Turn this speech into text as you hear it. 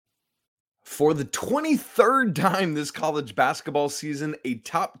For the 23rd time this college basketball season, a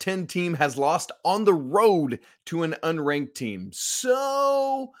top 10 team has lost on the road to an unranked team.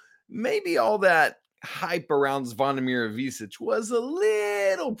 So maybe all that hype around Zvonimir Ivisic was a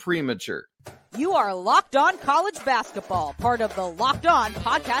little premature. You are Locked On College Basketball, part of the Locked On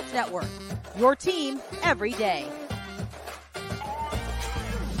Podcast Network. Your team every day.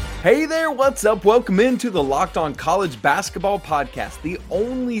 Hey there, what's up? Welcome into the Locked On College Basketball Podcast, the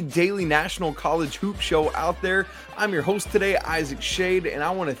only daily national college hoop show out there. I'm your host today, Isaac Shade, and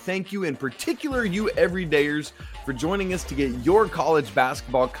I want to thank you, in particular you everydayers, for joining us to get your college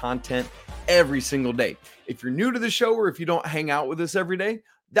basketball content every single day. If you're new to the show or if you don't hang out with us every day,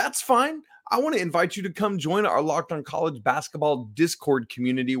 that's fine. I want to invite you to come join our Locked On College Basketball Discord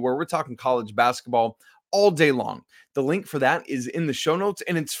community where we're talking college basketball all day long. The link for that is in the show notes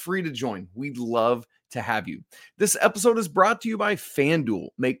and it's free to join. We'd love to have you. This episode is brought to you by FanDuel.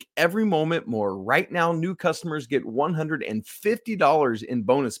 Make every moment more. Right now, new customers get $150 in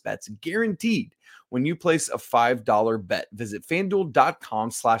bonus bets guaranteed when you place a $5 bet. Visit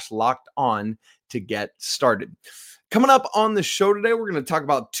FanDuel.com/locked-on to get started. Coming up on the show today, we're going to talk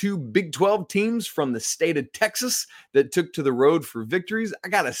about two Big 12 teams from the state of Texas that took to the road for victories. I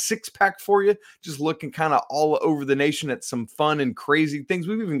got a six-pack for you, just looking kind of all over the nation at some fun and crazy things.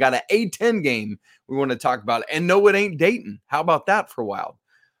 We've even got an A-10 game we want to talk about. And no, it ain't Dayton. How about that for a while?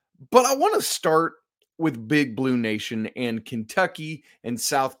 But I want to start with Big Blue Nation and Kentucky and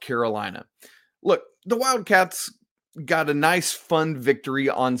South Carolina. Look, the Wildcats got a nice, fun victory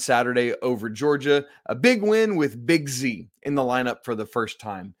on Saturday over Georgia. A big win with Big Z in the lineup for the first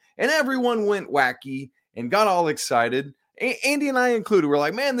time. And everyone went wacky and got all excited. Andy and I included. We're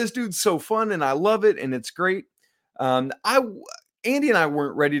like, man, this dude's so fun and I love it and it's great. Andy and I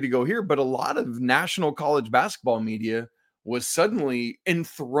weren't ready to go here, but a lot of national college basketball media was suddenly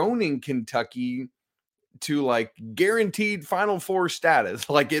enthroning Kentucky to like guaranteed Final Four status.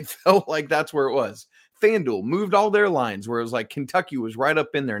 Like it felt like that's where it was. FanDuel moved all their lines where it was like Kentucky was right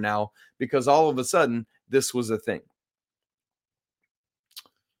up in there now because all of a sudden this was a thing.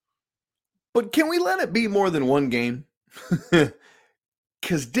 But can we let it be more than one game?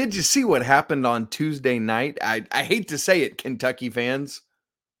 Because did you see what happened on Tuesday night? I hate to say it, Kentucky fans,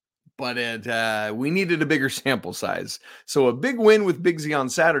 but we needed a bigger sample size. So a big win with Big Z on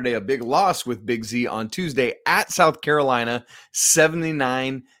Saturday, a big loss with Big Z on Tuesday at South Carolina,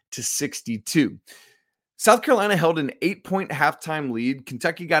 79-62. South Carolina held an 8-point halftime lead.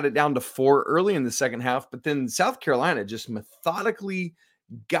 Kentucky got it down to 4 early in the second half, but then South Carolina just methodically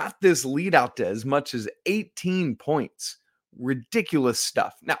got this lead out to as much as 18 points. Ridiculous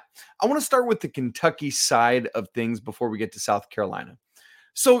stuff. Now, I want to start with the Kentucky side of things before we get to South Carolina.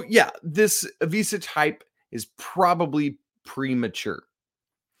 So, yeah, this Ivisic hype is probably premature,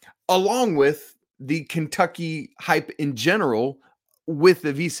 along with the Kentucky hype in general with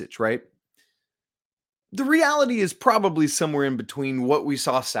Ivisic, right? The reality is probably somewhere in between what we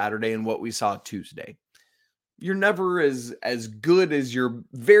saw Saturday and what we saw Tuesday. You're never as good as your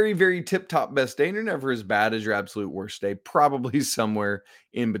very, very tip-top best day, and you're never as bad as your absolute worst day. Probably somewhere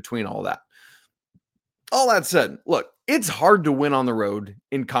in between all that. All that said, look, it's hard to win on the road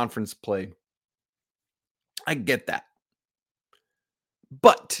in conference play. I get that.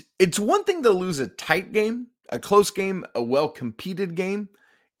 But it's one thing to lose a tight game, a close game, a well-competed game.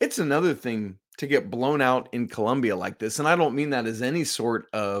 It's another thing to get blown out in Columbia like this. And I don't mean that as any sort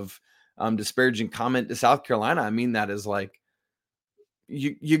of disparaging comment to South Carolina. I mean that as like,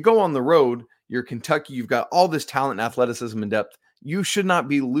 you go on the road, you're Kentucky, you've got all this talent and athleticism and depth. You should not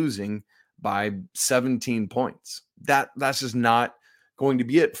be losing by 17 points. That's just not going to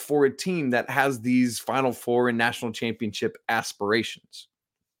be it for a team that has these Final Four and national championship aspirations.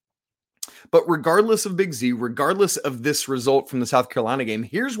 But regardless of Big Z, regardless of this result from the South Carolina game,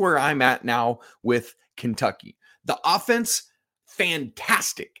 here's where I'm at now with Kentucky. The offense,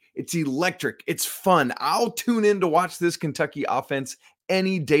 fantastic. It's electric. It's fun. I'll tune in to watch this Kentucky offense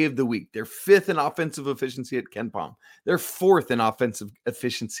any day of the week. They're 5th in offensive efficiency at KenPom. They're 4th in offensive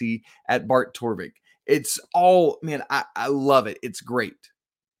efficiency at Bart Torvik. It's all, man, I love it. It's great.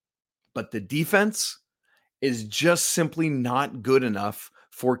 But the defense is just simply not good enough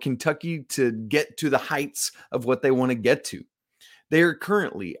for Kentucky to get to the heights of what they want to get to. They are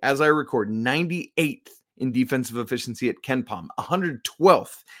currently, as I record, 98th in defensive efficiency at KenPom,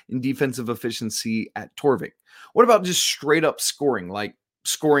 112th in defensive efficiency at Torvik. What about just straight up scoring, like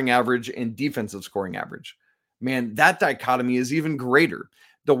scoring average and defensive scoring average? Man, that dichotomy is even greater.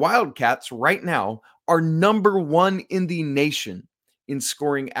 The Wildcats right now are number 1 in the nation in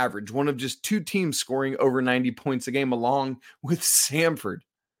scoring average, one of just 2 teams scoring over 90 points a game, along with Samford.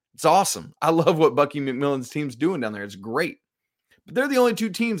 It's awesome. I love what Bucky McMillan's team's doing down there. It's great. But they're the only two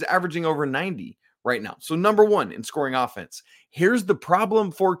teams averaging over 90 right now. So number one in scoring offense. Here's the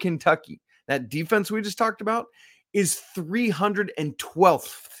problem for Kentucky. That defense we just talked about is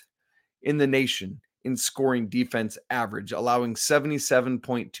 312th in the nation in scoring defense average, allowing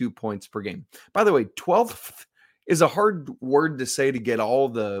 77.2 points per game. By the way, 12th is a hard word to say to get all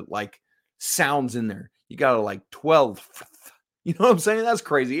the sounds in there. You got to 12th. You know what I'm saying? That's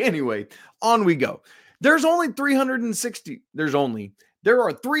crazy. Anyway, on we go. There are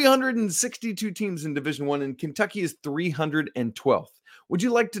 362 teams in Division I, and Kentucky is 312th. Would you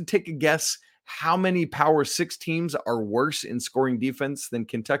like to take a guess how many Power 6 teams are worse in scoring defense than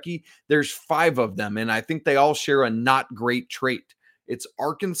Kentucky? There's 5 of them, and I think they all share a not great trait. It's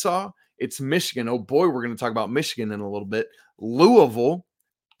Arkansas, it's Michigan. Oh boy, we're going to talk about Michigan in a little bit. Louisville,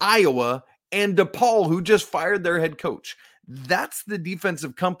 Iowa, and DePaul, who just fired their head coach. That's the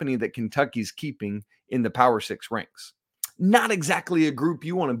defensive company that Kentucky's keeping in the Power 6 ranks. Not exactly a group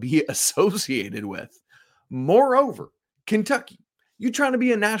you want to be associated with. Moreover, Kentucky, you trying to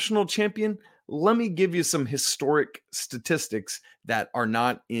be a national champion? Let me give you some historic statistics that are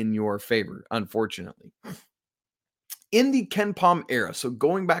not in your favor, unfortunately. In the Ken Pom era, so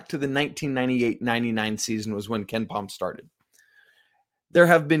going back to the 1998-99 season was when Ken Pom started. There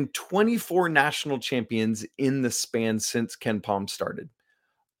have been 24 national champions in the span since Ken Pom started.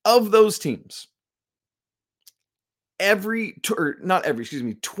 Of those teams,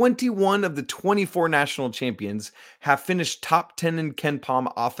 21 of the 24 national champions have finished top 10 in Ken Pom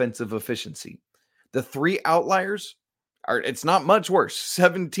offensive efficiency. The 3 outliers it's not much worse,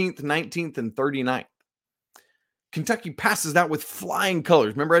 17th, 19th, and 39th. Kentucky passes that with flying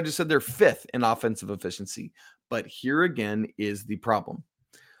colors. Remember, I just said they're 5th in offensive efficiency. But here again is the problem.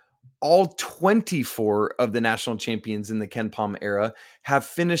 All 24 of the national champions in the Ken Pom era have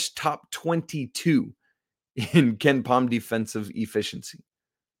finished top 22 in Ken Pom defensive efficiency.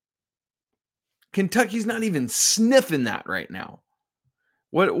 Kentucky's not even sniffing that right now.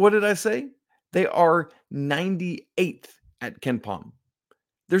 What did I say? They are 98th at Ken Pom.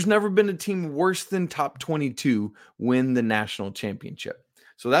 There's never been a team worse than top 22 win the national championship.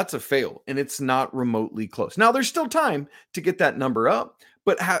 So that's a fail, and it's not remotely close. Now, there's still time to get that number up,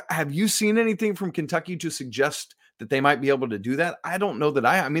 but have you seen anything from Kentucky to suggest that they might be able to do that? I don't know that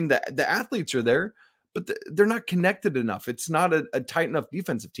I mean, the athletes are there, but they're not connected enough. It's not a tight enough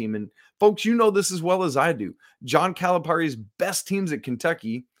defensive team. And folks, you know this as well as I do. John Calipari's best teams at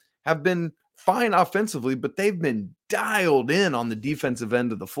Kentucky have been fine offensively, but they've been dialed in on the defensive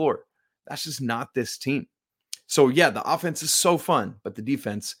end of the floor. That's just not this team. So yeah, the offense is so fun, but the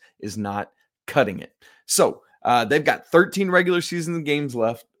defense is not cutting it. So they've got 13 regular season games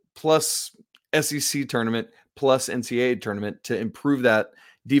left, plus SEC tournament, plus NCAA tournament to improve that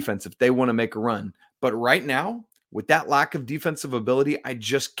defense if they want to make a run. But right now, with that lack of defensive ability, I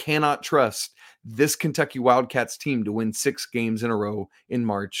just cannot trust this Kentucky Wildcats team to win 6 games in a row in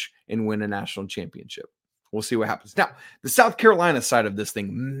March and win a national championship. We'll see what happens. Now, the South Carolina side of this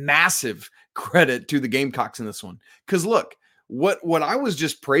thing, massive credit to the Gamecocks in this one. Because look, what I was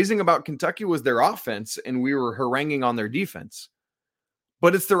just praising about Kentucky was their offense, and we were haranguing on their defense.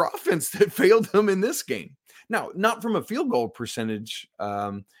 But it's their offense that failed them in this game. Now, not from a field goal percentage.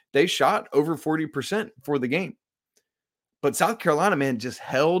 They shot over 40% for the game. But South Carolina, man, just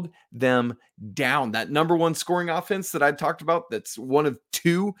held them down. That number one scoring offense that I talked about, that's one of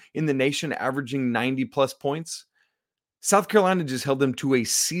 2 in the nation averaging 90-plus points. South Carolina just held them to a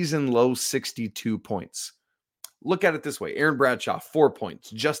season-low 62 points. Look at it this way. Aaron Bradshaw, 4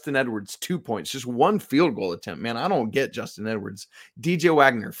 points. Justin Edwards, 2 points. Just 1 field goal attempt. Man, I don't get Justin Edwards. DJ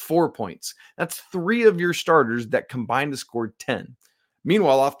Wagner, 4 points. That's 3 of your starters that combined to score 10.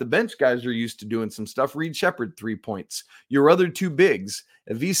 Meanwhile, off the bench, guys are used to doing some stuff. Reed Shepherd, 3 points. Your other 2 bigs,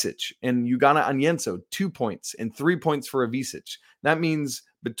 Avicic and Ugana Onyenso, 2 points and 3 points for Avicic. That means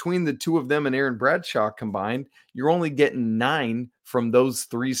between the 2 of them and Aaron Bradshaw combined, you're only getting 9 from those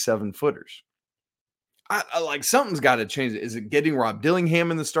 3 7-footers. I something's got to change. Is it getting Rob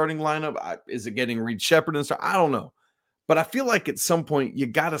Dillingham in the starting lineup? Is it getting Reed Shepherd in the start? I don't know. But I feel like at some point you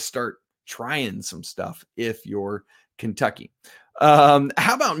got to start trying some stuff if you're Kentucky. How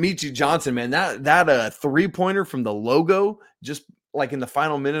about Michi Johnson, man? That 3-pointer from the logo, just like in the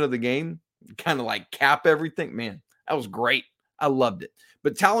final minute of the game, kind of like cap everything. Man, that was great. I loved it.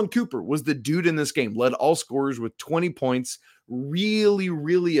 But Talon Cooper was the dude in this game, led all scorers with 20 points, really,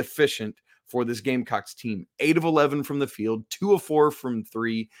 really efficient for this Gamecocks team. 8 of 11 from the field, 2 of 4 from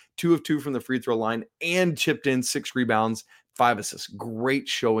 3, 2 of 2 from the free throw line, and chipped in 6 rebounds, 5 assists. Great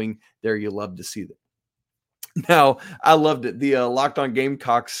showing there. You love to see that. Now, I loved it. The Locked On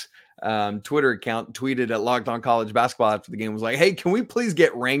Gamecocks Twitter account tweeted at Locked On College Basketball after the game, was like, hey, can we please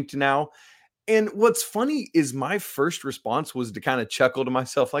get ranked now? And what's funny is my first response was to kind of chuckle to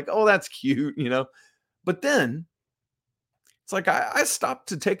myself, like, oh, that's cute, you know? But then it's like I stopped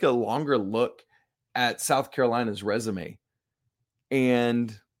to take a longer look at South Carolina's resume,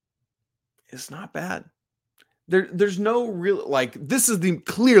 and it's not bad. There's no real, like, this is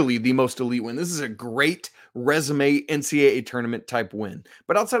clearly the most elite win. This is a great resume NCAA tournament type win.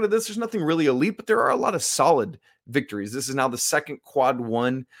 But outside of this, there's nothing really elite, but there are a lot of solid victories. This is now the second quad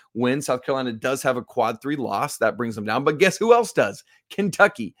 1 win. South Carolina does have a quad 3 loss. That brings them down. But guess who else does?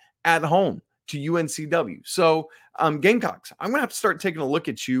 Kentucky at home to UNCW. So, Gamecocks, I'm going to have to start taking a look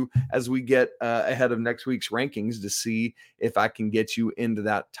at you as we get ahead of next week's rankings to see if I can get you into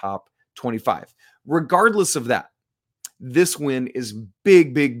that top 25. Regardless of that, this win is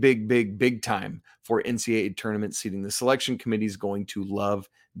big, big, big, big, big time for NCAA tournament seeding. The selection committee is going to love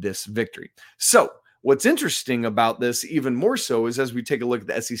this victory. So what's interesting about this even more so is as we take a look at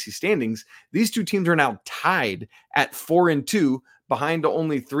the SEC standings, these two teams are now tied at 4-2 behind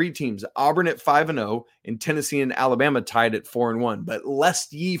only 3 teams, Auburn at 5-0 and Tennessee and Alabama tied at 4-1. But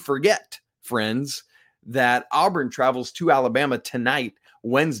lest ye forget, friends, that Auburn travels to Alabama tonight,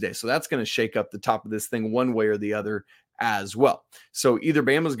 Wednesday. So that's going to shake up the top of this thing one way or the other as well. So either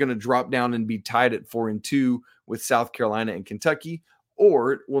Bama's going to drop down and be tied at 4-2 with South Carolina and Kentucky,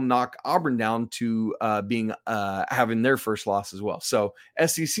 or it will knock Auburn down to having their first loss as well. So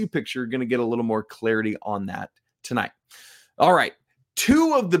SEC picture, going to get a little more clarity on that tonight. All right.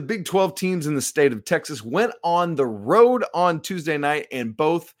 2 of the Big 12 teams in the state of Texas went on the road on Tuesday night and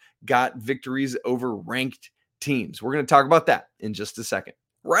both got victories over ranked teams. We're going to talk about that in just a second.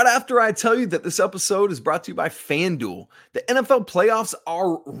 Right after I tell you that this episode is brought to you by FanDuel. The NFL playoffs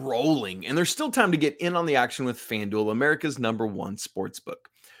are rolling, and there's still time to get in on the action with FanDuel, America's #1 sportsbook.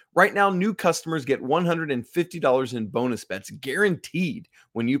 Right now, new customers get $150 in bonus bets guaranteed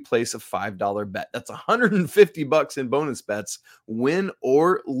when you place a $5 bet. That's $150 in bonus bets, win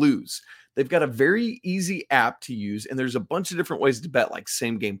or lose. They've got a very easy app to use, and there's a bunch of different ways to bet, like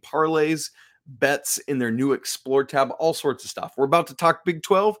same-game parlays, bets in their new Explore tab, all sorts of stuff. We're about to talk Big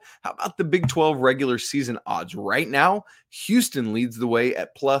 12. How about the Big 12 regular season odds? Right now, Houston leads the way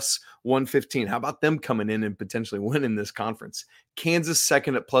at plus 115. How about them coming in and potentially winning this conference? Kansas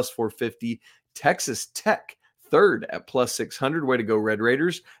second at plus 450. Texas Tech third at plus 600. Way to go, Red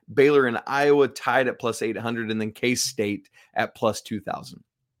Raiders. Baylor and Iowa tied at plus 800. And then K-State at plus 2,000.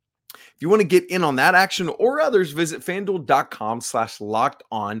 If you want to get in on that action or others, visit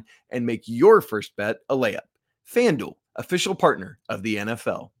FanDuel.com/lockedon and make your first bet a layup. FanDuel, official partner of the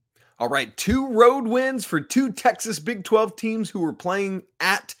NFL. All right, 2 road wins for 2 Texas Big 12 teams who were playing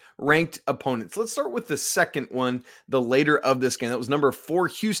at ranked opponents. Let's start with the second one, the later of this game. That was number 4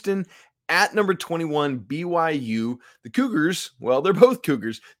 Houston at number 21 BYU. The Cougars, well, they're both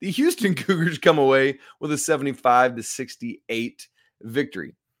Cougars. The Houston Cougars come away with a 75-68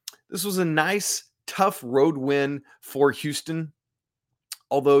 victory. This was a nice, tough road win for Houston.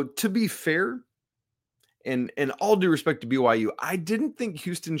 Although, to be fair, and all due respect to BYU, I didn't think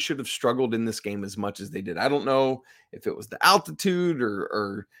Houston should have struggled in this game as much as they did. I don't know if it was the altitude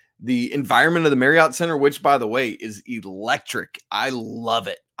or the environment of the Marriott Center, which, by the way, is electric. I love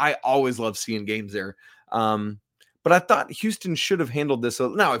it. I always love seeing games there. But I thought Houston should have handled this.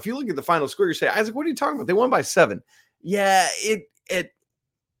 Now, if you look at the final score, you say, Isaac, what are you talking about? They won by 7. Yeah,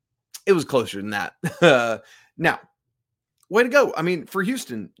 it was closer than that. Now, way to go. I mean, for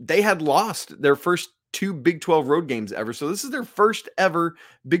Houston, they had lost their first 2 Big 12 road games ever. So this is their first ever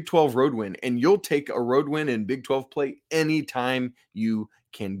Big 12 road win. And you'll take a road win in Big 12 play anytime you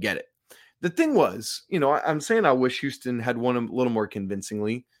can get it. The thing was, I'm saying I wish Houston had won a little more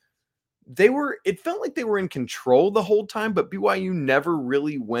convincingly. It felt like they were in control the whole time, but BYU never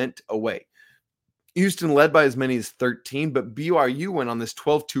really went away. Houston led by as many as 13, but BYU went on this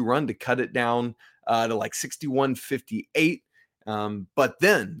 12-2 run to cut it down to like 61-58. But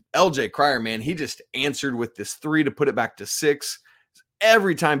then LJ Cryer, man, he just answered with this 3 to put it back to 6.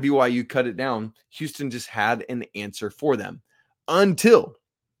 Every time BYU cut it down, Houston just had an answer for them until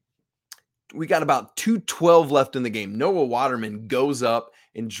we got about 2:12 left in the game. Noah Waterman goes up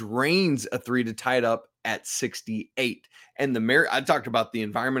and drains a 3 to tie it up at 68. And I talked about the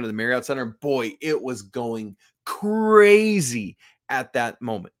environment of the Marriott Center. Boy, it was going crazy at that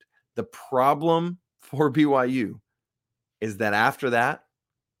moment. The problem for BYU is that after that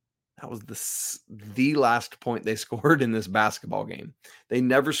was the last point they scored in this basketball game. They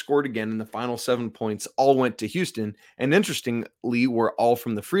never scored again, and the final 7 points all went to Houston. And interestingly, were all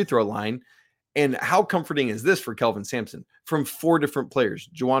from the free throw line. And how comforting is this for Kelvin Sampson? From 4 different players.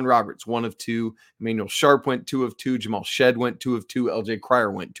 Juwan Roberts, 1 of 2. Emmanuel Sharp went 2 of 2. Jamal Shedd went 2 of 2. LJ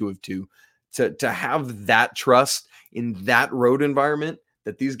Cryer went 2 of 2. To have that trust in that road environment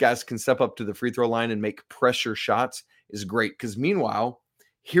that these guys can step up to the free throw line and make pressure shots is great. Because meanwhile,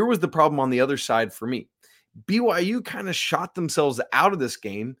 here was the problem on the other side for me. BYU kind of shot themselves out of this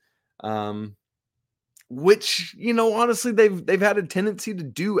game, which, honestly, they've had a tendency to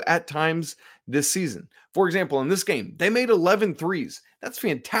do at times this season. For example, in this game, they made 11 threes. That's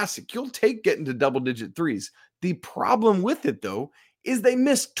fantastic. You'll take getting to double-digit threes. The problem with it, though, is they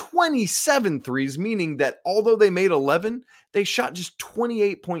missed 27 threes, meaning that although they made 11, they shot just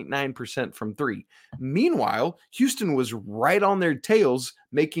 28.9% from 3. Meanwhile, Houston was right on their tails,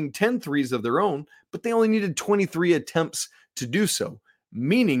 making 10 threes of their own, but they only needed 23 attempts to do so,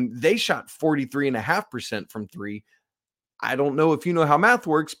 meaning they shot 43.5% from 3. I don't know if you know how math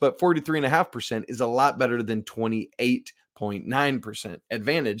works, but 43.5% is a lot better than 28.9%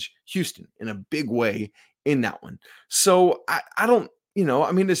 advantage Houston in a big way in that one. So I don't,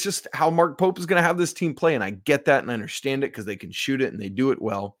 it's just how Mark Pope is going to have this team play. And I get that and I understand it because they can shoot it and they do it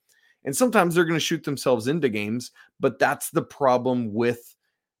well. And sometimes they're going to shoot themselves into games, but that's the problem with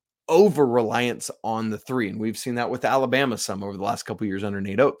over-reliance on the 3. And we've seen that with Alabama some over the last couple of years under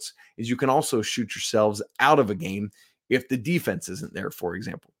Nate Oates, is you can also shoot yourselves out of a game if the defense isn't there, for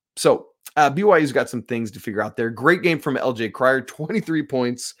example. So BYU's got some things to figure out there. Great game from LJ Cryer, 23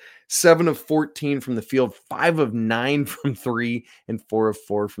 points, 7 of 14 from the field, 5 of 9 from 3, and 4 of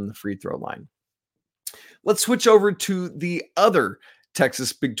 4 from the free throw line. Let's switch over to the other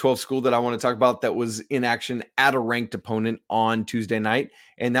Texas Big 12 school that I want to talk about that was in action at a ranked opponent on Tuesday night,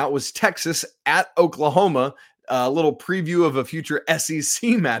 and that was Texas at Oklahoma. A little preview of a future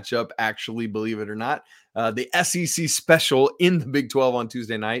SEC matchup, actually, believe it or not. The SEC special in the Big 12 on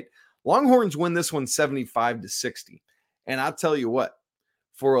Tuesday night. Longhorns win this one 75-60. And I'll tell you what,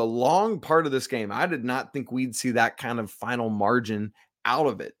 for a long part of this game, I did not think we'd see that kind of final margin out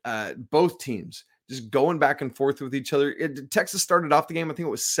of it. Both teams just going back and forth with each other. Texas started off the game, I think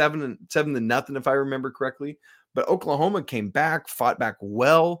it was 7-0, if I remember correctly. But Oklahoma came back, fought back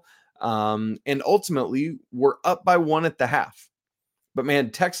well, and ultimately were up by 1 at the half. But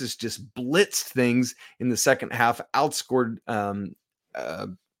man, Texas just blitzed things in the second half, outscored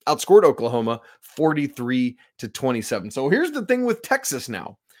Oklahoma 43-27. So here's the thing with Texas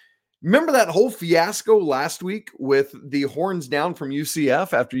now. Remember that whole fiasco last week with the horns down from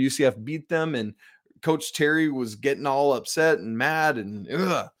UCF after UCF beat them and Coach Terry was getting all upset and mad and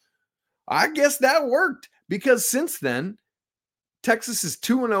I guess that worked because since then, Texas is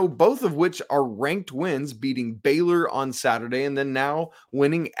 2-0, both of which are ranked wins, beating Baylor on Saturday and then now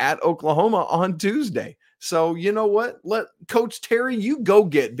winning at Oklahoma on Tuesday. So you know what? Let Coach Terry, you go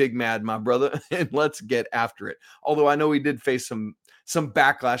get big mad, my brother, and let's get after it. Although I know he did face some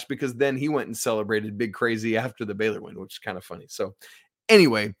backlash because then he went and celebrated big crazy after the Baylor win, which is kind of funny. So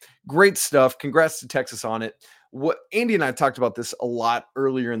anyway, great stuff. Congrats to Texas on it. What Andy and I talked about this a lot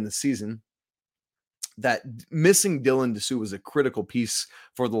earlier in the season, that missing Dylan Dessou was a critical piece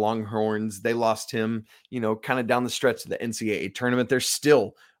for the Longhorns. They lost him, kind of down the stretch of the NCAA tournament. They're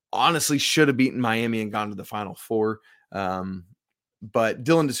still honestly should have beaten Miami and gone to the Final Four. But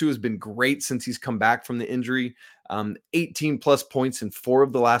Dylan Dessou has been great since he's come back from the injury. 18 plus points in 4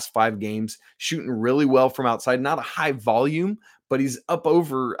 of the last 5 games, shooting really well from outside, not a high volume, but he's up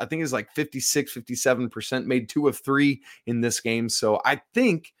over, I think it's like 56, 57%, made 2 of 3 in this game. So I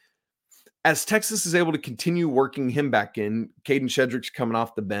think as Texas is able to continue working him back in, Caden Shedrick's coming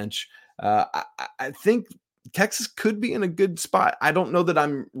off the bench. I think Texas could be in a good spot. I don't know that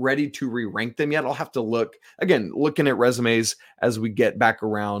I'm ready to re-rank them yet. I'll have to look, again, looking at resumes as we get back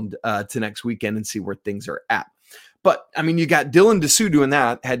around to next weekend and see where things are at. But, I mean, you got Dylan Dessou doing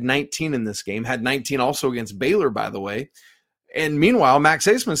that, had 19 in this game, had 19 also against Baylor, by the way. And meanwhile, Max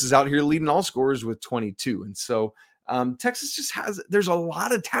Asmus is out here leading all scorers with 22. And so Texas just there's a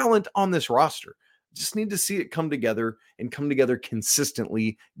lot of talent on this roster. Just need to see it come together and come together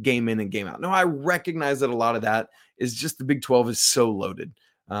consistently game in and game out. Now, I recognize that a lot of that is just the Big 12 is so loaded.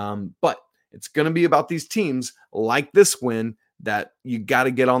 But it's going to be about these teams like this win that you got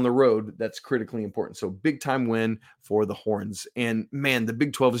to get on the road. That's critically important. So big time win for the Horns. And man, the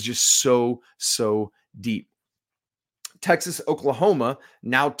Big 12 is just so deep. Texas, Oklahoma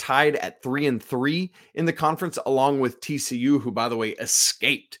now tied at 3-3 in the conference, along with TCU, who, by the way,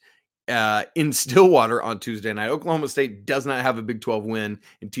 escaped in Stillwater on Tuesday night. Oklahoma State does not have a Big 12 win,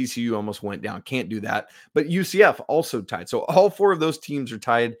 and TCU almost went down. Can't do that. But UCF also tied. So all 4 of those teams are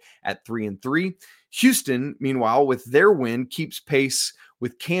tied at 3-3. Houston, meanwhile, with their win, keeps pace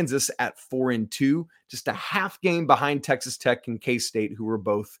with Kansas at 4-2, just a half game behind Texas Tech and K-State, who were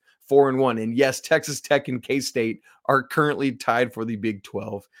both 4-1. And yes, Texas Tech and K-State are currently tied for the Big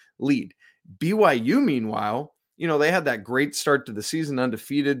 12 lead. BYU, meanwhile, they had that great start to the season,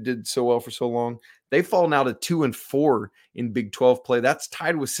 undefeated, did so well for so long. They fall now to 2-4 in Big 12 play. That's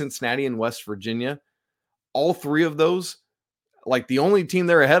tied with Cincinnati and West Virginia. All three of those, like the only team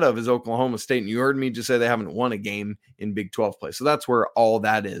they're ahead of is Oklahoma State. And you heard me just say they haven't won a game in Big 12 play. So that's where all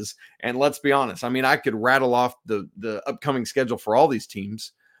that is. And let's be honest. I mean, I could rattle off the upcoming schedule for all these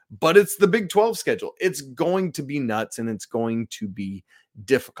teams, but it's the Big 12 schedule. It's going to be nuts and it's going to be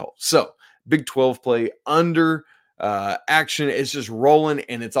difficult. So Big 12 play under action is just rolling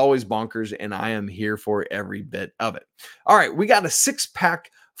and it's always bonkers. And I am here for every bit of it. All right. We got a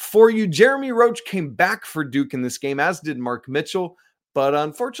 6-pack for you. Jeremy Roach came back for Duke in this game, as did Mark Mitchell. But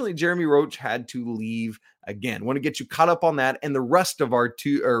unfortunately, Jeremy Roach had to leave again. Want to get you caught up on that and the rest of our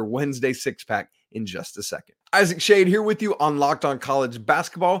Wednesday 6-pack in just a second. Isaac Shade here with you on Locked On College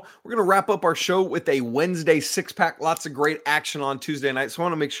Basketball. We're going to wrap up our show with a Wednesday 6-pack. Lots of great action on Tuesday night, so I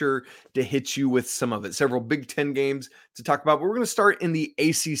want to make sure to hit you with some of it. Several Big Ten games to talk about, but we're going to start in the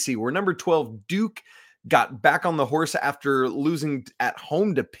ACC, where number 12 Duke got back on the horse after losing at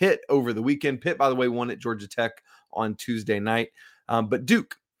home to Pitt over the weekend. Pitt, by the way, won at Georgia Tech on Tuesday night. But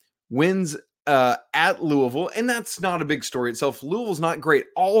Duke wins at Louisville, and that's not a big story itself. Louisville's not great,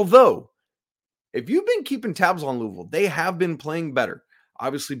 although if you've been keeping tabs on Louisville, they have been playing better.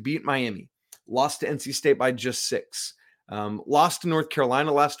 Obviously beat Miami, lost to NC State by just 6. Lost to North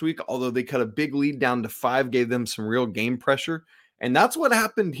Carolina last week, although they cut a big lead down to 5, gave them some real game pressure. And that's what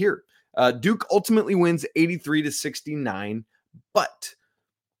happened here. Duke ultimately wins 83-69, but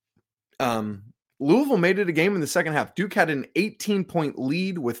Louisville made it a game in the second half. Duke had an 18-point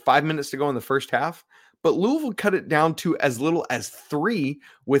lead with 5 minutes to go in the first half, but Louisville cut it down to as little as 3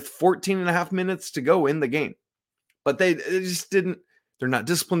 with 14 and a half minutes to go in the game. But they just didn't, they're not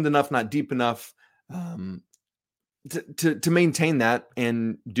disciplined enough, not deep enough to maintain that.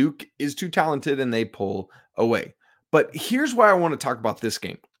 And Duke is too talented and they pull away. But here's why I want to talk about this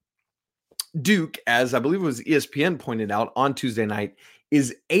game. Duke, as I believe it was ESPN pointed out on Tuesday night,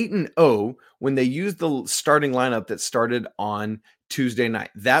 is 8-0 when they used the starting lineup that started on Tuesday night.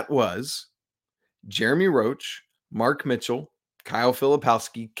 That was Jeremy Roach, Mark Mitchell, Kyle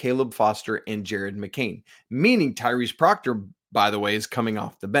Filipowski, Caleb Foster, and Jared McCain, meaning Tyrese Proctor, by the way, is coming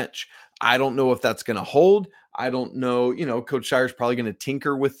off the bench. I don't know if that's going to hold. I don't know. Coach Shire's probably going to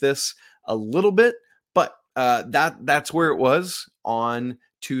tinker with this a little bit, but that's where it was on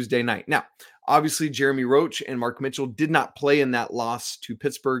Tuesday night. Now, obviously, Jeremy Roach and Mark Mitchell did not play in that loss to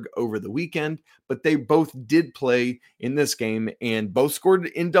Pittsburgh over the weekend, but they both did play in this game and both scored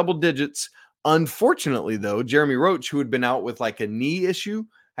in double digits. Unfortunately, though, Jeremy Roach, who had been out with like a knee issue,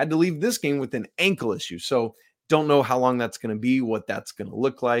 had to leave this game with an ankle issue. So don't know how long that's going to be, what that's going to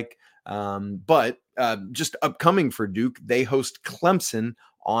look like. But just upcoming for Duke, they host Clemson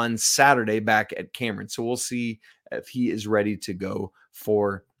on Saturday back at Cameron. So we'll see if he is ready to go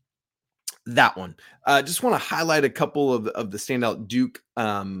for that one. Just want to highlight a couple of the standout Duke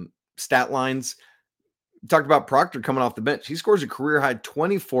stat lines. Talked about Proctor coming off the bench. He scores a career-high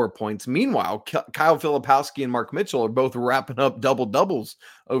 24 points. Meanwhile, Kyle Filipowski and Mark Mitchell are both wrapping up double-doubles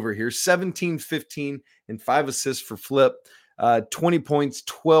over here. 17, 15, and 5 assists for Flip. 20 points,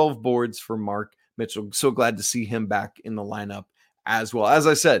 12 boards for Mark Mitchell. So glad to see him back in the lineup as well. As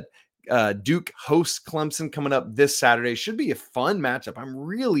I said, Duke hosts Clemson coming up this Saturday. Should be a fun matchup. I'm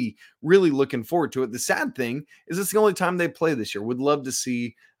really, really looking forward to it. The sad thing is it's the only time they play this year. Would love to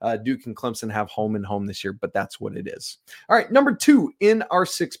see Duke and Clemson have home and home this year, but that's what it is. All right, number 2 in our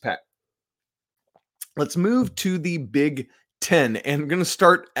 6-pack. Let's move to the Big Ten, and I'm going to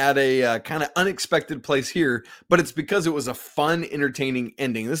start at a kind of unexpected place here, but it's because it was a fun, entertaining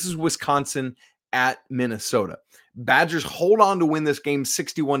ending. This is Wisconsin at Minnesota. Badgers hold on to win this game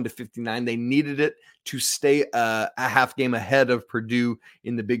 61-59. They needed it to stay a half game ahead of Purdue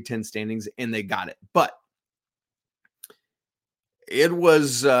in the Big Ten standings, and they got it. But it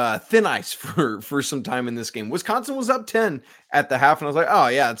was thin ice for some time in this game. Wisconsin was up 10 at the half, and I was like, oh,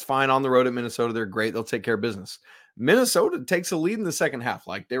 yeah, it's fine on the road at Minnesota. They're great. They'll take care of business. Minnesota takes a lead in the second half.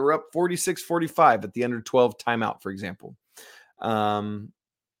 Like they were up 46-45 at the under 12 timeout, for example.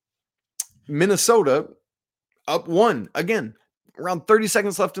 Minnesota up 1 again, around 30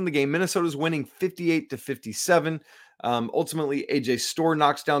 seconds left in the game. Minnesota's winning 58-57. Ultimately, AJ Storr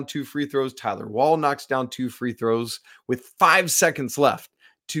knocks down 2 free throws. Tyler Wall knocks down 2 free throws with 5 seconds left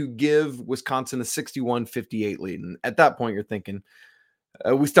to give Wisconsin a 61-58 lead. And at that point, you're thinking,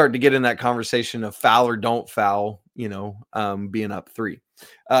 we start to get in that conversation of foul or don't foul, being up 3.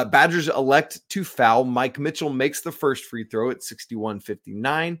 Badgers elect to foul. Mike Mitchell makes the first free throw at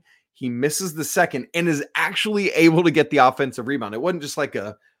 61-59. He misses the second and is actually able to get the offensive rebound. It wasn't just like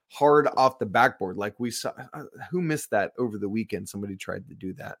a hard off the backboard like we saw. Who missed that over the weekend? Somebody tried to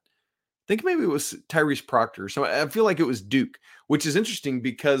do that. I think maybe it was Tyrese Proctor. So I feel like it was Duke, which is interesting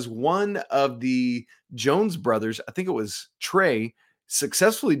because one of the Jones brothers, I think it was Trey,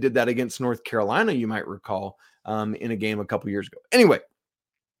 successfully did that against North Carolina, you might recall, in a game a couple years ago. Anyway,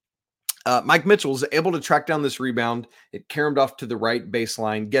 Mike Mitchell is able to track down this rebound. It caromed off to the right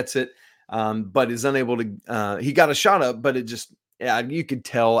baseline, gets it, but is unable to. He got a shot up, but it just, you could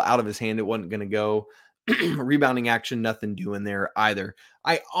tell out of his hand it wasn't going to go. Rebounding action, nothing doing there either.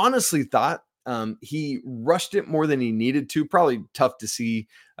 I honestly thought he rushed it more than he needed to. Probably tough to see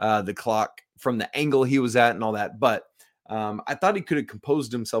the clock from the angle he was at and all that, but I thought he could have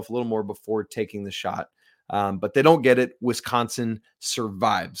composed himself a little more before taking the shot. But they don't get it. Wisconsin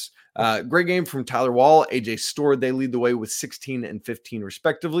survives. Great game from Tyler Wall, AJ Storr. They lead the way with 16 and 15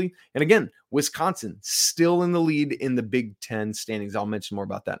 respectively. And again, Wisconsin still in the lead in the Big Ten standings. I'll mention more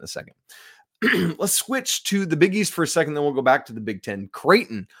about that in a second. Let's switch to the Big East for a second, then we'll go back to the Big Ten.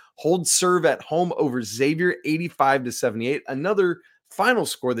 Creighton holds serve at home over Xavier, 85-78. Another final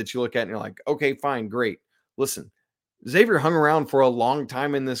score that you look at and you're like, okay, fine, great. Listen, Xavier hung around for a long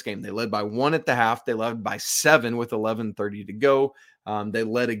time in this game. They led by 1 at the half. They led by 7 with 11:30 to go. They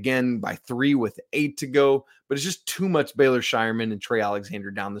led again by 3 with 8 to go. But it's just too much Baylor Shireman and Trey Alexander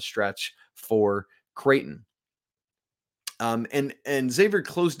down the stretch for Creighton. And Xavier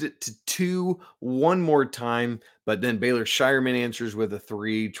closed it to 2 one more time, but then Baylor Shireman answers with a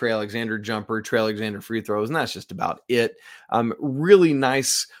 3, Trey Alexander jumper, Trey Alexander free throws, and that's just about it. Really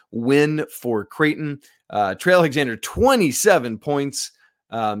nice win for Creighton. Trey Alexander, 27 points,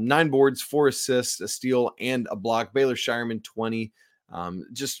 9 boards, 4 assists, a steal, and a block. Baylor Shireman, 20.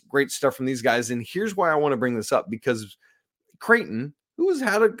 Just great stuff from these guys. And here's why I want to bring this up, because Creighton, who has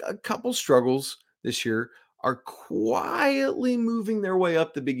had a couple struggles this year, are quietly moving their way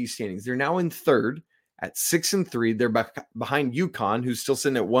up the Big East standings. They're now in 3rd at 6-3. They're behind UConn, who's still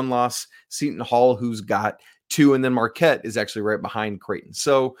sitting at 1 loss, Seton Hall, who's got 2, and then Marquette is actually right behind Creighton.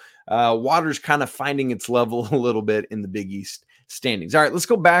 So water's kind of finding its level a little bit in the Big East standings. All right, let's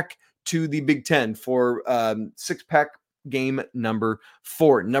go back to the Big Ten for six-pack game number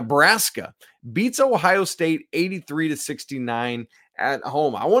 4. Nebraska beats Ohio State 83-69 at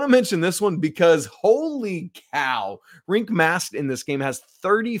home. I want to mention this one because holy cow, Rink Mast in this game has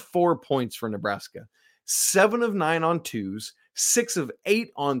 34 points for Nebraska, 7 of 9 on 2s, 6 of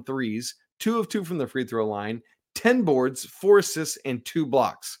 8 on 3s, 2 of 2 from the free throw line, 10 boards, 4 assists, and 2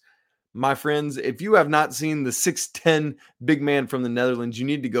 blocks. My friends, if you have not seen the 6'10 big man from the Netherlands, you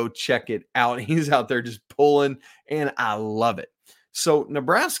need to go check it out. He's out there just pulling, and I love it. So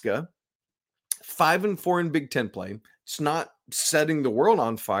Nebraska, 5-4 in Big Ten play. It's not setting the world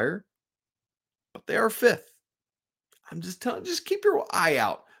on fire, but they are 5th. I'm just telling, just keep your eye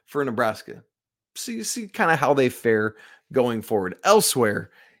out for Nebraska. See kind of how they fare going forward.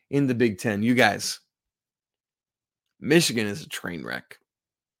 Elsewhere in the Big Ten, you guys, Michigan is a train wreck.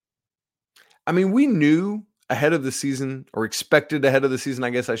 I mean, we knew ahead of the season, or expected ahead of the season, I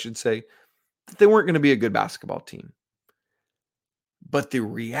guess I should say, that they weren't going to be a good basketball team. But the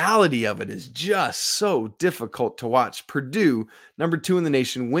reality of it is just so difficult to watch. Purdue, number 2 in the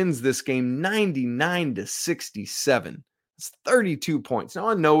nation, wins this game 99-67. It's 32 points. Now,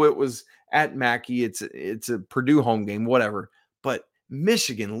 I know it was at Mackey. It's a Purdue home game, whatever. But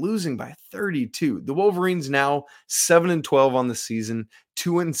Michigan losing by 32. The Wolverines now 7-12 on the season,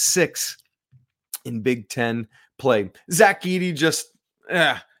 2-6 in Big Ten play. Zach Edey just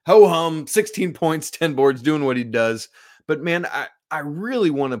ho-hum, 16 points, 10 boards, doing what he does. But man, I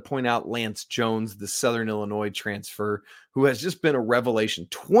really want to point out Lance Jones, the Southern Illinois transfer, who has just been a revelation.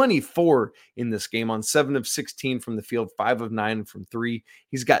 24 in this game on 7 of 16 from the field, 5 of 9 from 3.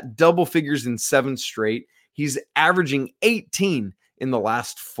 He's got double figures in 7 straight. He's averaging 18 in the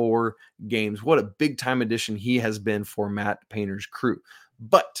last 4 games. What a big-time addition he has been for Matt Painter's crew.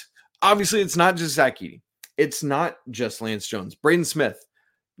 But obviously, it's not just Zach Edey. It's not just Lance Jones. Braden Smith,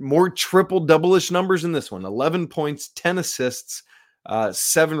 more triple-double-ish numbers in this one. 11 points, 10 assists,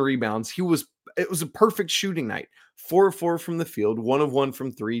 7 rebounds. It was a perfect shooting night. 4 of 4 from the field, 1 of 1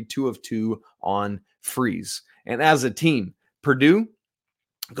 from 3, 2 of 2 on freeze. And as a team, Purdue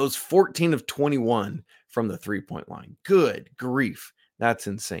goes 14 of 21 from the three-point line. Good grief. That's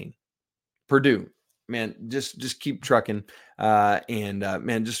insane. Purdue, man, just keep trucking.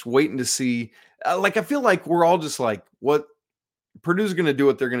 Man, just waiting to see. I feel like we're all just like, what Purdue's going to do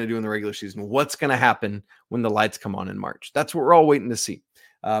what they're going to do in the regular season. What's going to happen when the lights come on in March? That's what we're all waiting to see.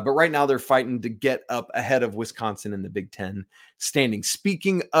 But right now they're fighting to get up ahead of Wisconsin in the Big Ten standing.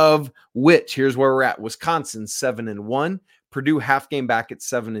 Speaking of which, here's where we're at. Wisconsin 7-1. Purdue half game back at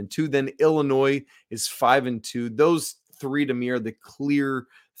 7-2. Then Illinois is 5-2. Those three to me are the clear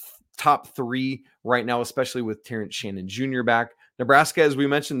top three right now, especially with Terrence Shannon Jr. back. Nebraska, as we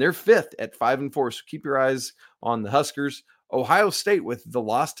mentioned, they're fifth at 5-4. So keep your eyes on the Huskers. Ohio State, with the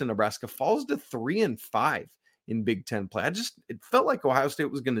loss to Nebraska, falls to 3-5 in Big Ten play. It felt like Ohio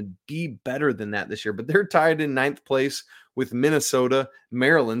State was going to be better than that this year, but they're tied in 9th place with Minnesota,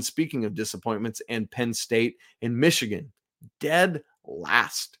 Maryland, speaking of disappointments, and Penn State and Michigan, dead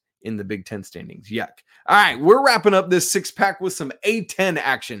last in the Big Ten standings. Yuck. All right, we're wrapping up this 6-pack with some A10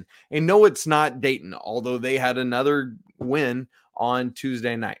 action. And no, it's not Dayton, although they had another win on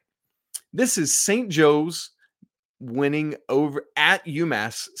Tuesday night. This is St. Joe's winning over at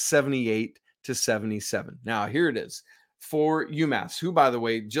UMass 78-77. Now, here it is for UMass, who, by the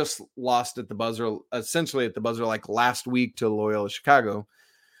way, just lost at the buzzer, essentially at the buzzer, like last week to Loyola Chicago.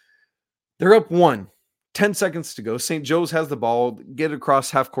 They're up 1. 10 seconds to go. St. Joe's has the ball, get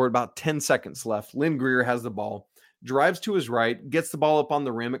across half court, about 10 seconds left. Lynn Greer has the ball, drives to his right, gets the ball up on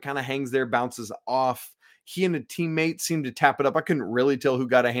the rim. It kind of hangs there, bounces off. He and a teammate seem to tap it up. I couldn't really tell who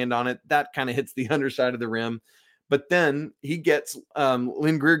got a hand on it. That kind of hits the underside of the rim. But then he gets,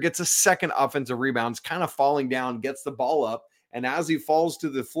 Lynn Greer gets a second offensive rebound, kind of falling down, gets the ball up. And as he falls to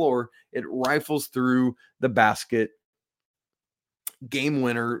the floor, it rifles through the basket. Game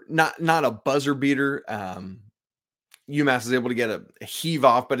winner, not a buzzer beater. UMass is able to get a heave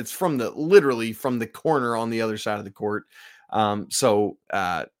off, but it's literally from the corner on the other side of the court.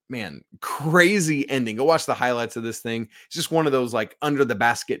 Man, crazy ending. Go watch the highlights of this thing. It's just one of those like under the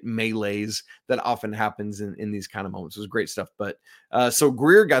basket melees that often happens in these kind of moments. It was great stuff. But so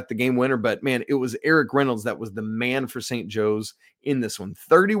Greer got the game winner, but man, it was Eric Reynolds that was the man for St. Joe's in this one.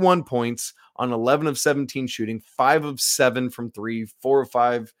 31 points on 11 of 17 shooting, 5 of 7 from 3, 4 of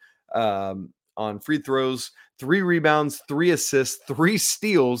 5 on free throws, 3 rebounds, 3 assists, 3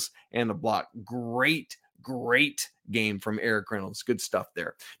 steals, and a block. Great game from Eric Reynolds. Good stuff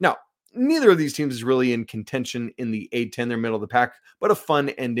there. Now, neither of these teams is really in contention in the A10. They're middle of the pack, but a fun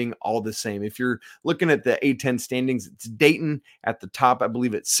ending all the same. If you're looking at the A10 standings, it's Dayton at the top. I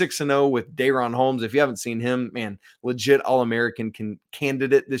believe it's 6-0 with Dayron Holmes. If you haven't seen him, man, legit All-American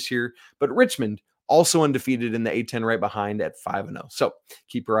candidate this year. But Richmond also undefeated in the A10 right behind at 5-0. So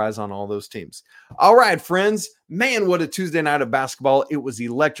keep your eyes on all those teams. All right, friends. Man, what a Tuesday night of basketball. It was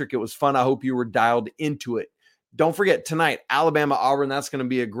electric. It was fun. I hope you were dialed into it. Don't forget, tonight, Alabama-Auburn. That's going to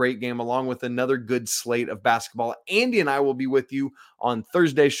be a great game, along with another good slate of basketball. Andy and I will be with you on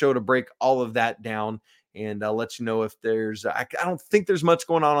Thursday's show to break all of that down, and I'll let you know if there's I don't think there's much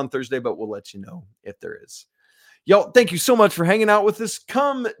going on Thursday, but we'll let you know if there is. Y'all, thank you so much for hanging out with us.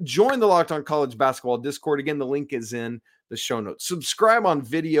 Come join the Locked On College Basketball Discord. Again, the link is in the show notes. Subscribe on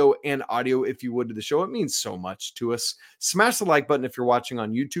video and audio if you would to the show. It means so much to us. Smash the like button if you're watching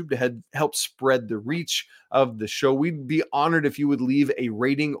on YouTube to help spread the reach of the show. We'd be honored if you would leave a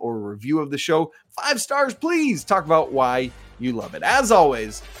rating or review of the show. 5 stars, please. Talk about why you love it. As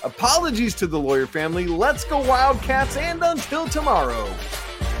always, apologies to the Lawyer family. Let's go Wildcats, and until tomorrow,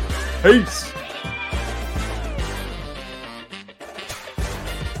 peace.